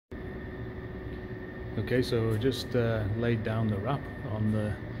Okay, so just laid down the wrap on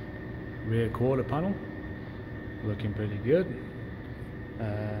the rear quarter panel, looking pretty good,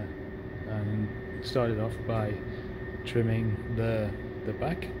 and started off by trimming the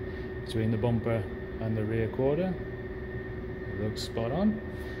back between the bumper and the rear quarter. It looks spot on.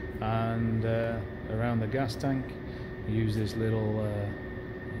 And around the gas tank, use this little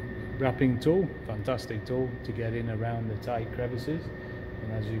wrapping tool, fantastic tool to get in around the tight crevices,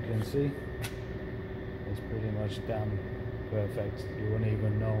 and as you can see, it's pretty much damn perfect. You wouldn't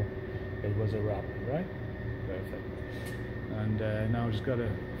even know it was a wrap, right? Perfect. And now just got to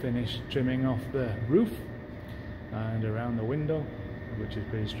finish trimming off the roof and around the window, which is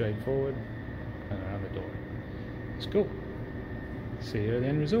pretty straightforward, and around the door. It's cool. See you at the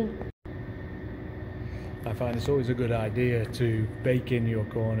end result. I find it's always a good idea to bake in your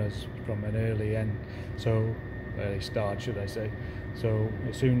corners from an early start, should I say. So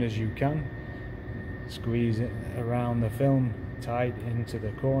as soon as you can, squeeze it around the film tight into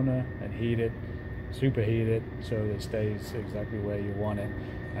the corner and heat it, superheat it so that it stays exactly where you want it,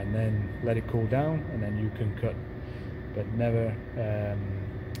 and then let it cool down, and then you can cut. But never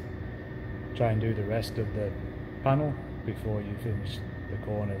try and do the rest of the panel before you finish the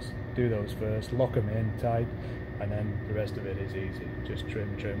corners. Do those first, lock them in tight, and then the rest of it is easy. Just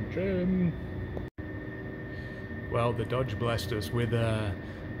trim, trim, trim. Well, the Dodge blessed us with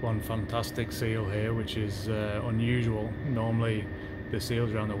one fantastic seal here, which is unusual. Normally the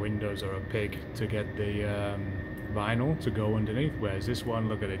seals around the windows are a pig to get the vinyl to go underneath, whereas this one,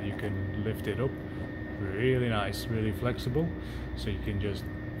 look at it, you can lift it up. Really nice, really flexible, so you can just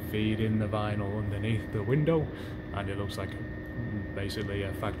feed in the vinyl underneath the window and it looks like basically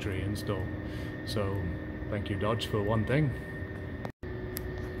a factory install. So thank you Dodge for one thing.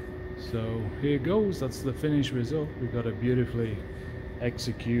 So here goes, that's the finished result. We've got a beautifully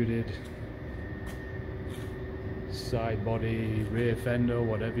executed side body, rear fender,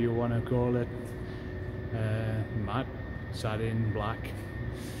 whatever you want to call it, matte satin black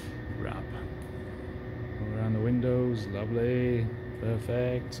wrap around the windows. Lovely,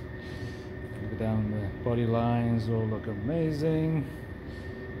 perfect. Look down the body lines, all look amazing.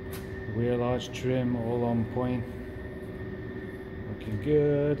 Wheel arch trim all on point, looking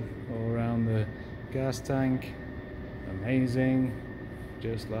good. All around the gas tank, amazing,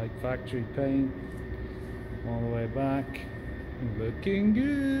 just like factory paint. All the way back, looking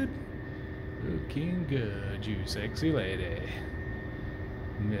good, you sexy lady.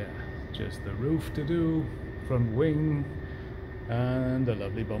 Yeah, just the roof to do, front wing, and the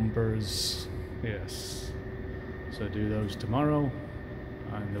lovely bumpers. Yes, so do those tomorrow,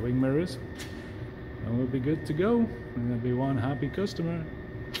 and the wing mirrors, and we'll be good to go, and there'll be one happy customer.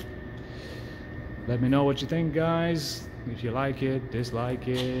 Let me know what you think, guys. If you like it, dislike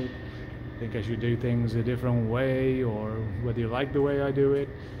it, think I should do things a different way, or whether you like the way I do it.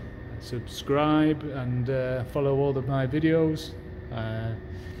 Subscribe and follow all of my videos,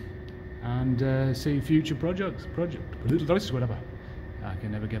 and see future projects. Whatever. I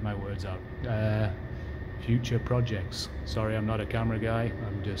can never get my words out. Future projects. Sorry, I'm not a camera guy.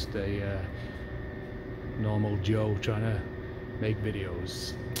 I'm just a normal Joe trying to make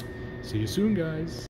videos. See you soon, guys.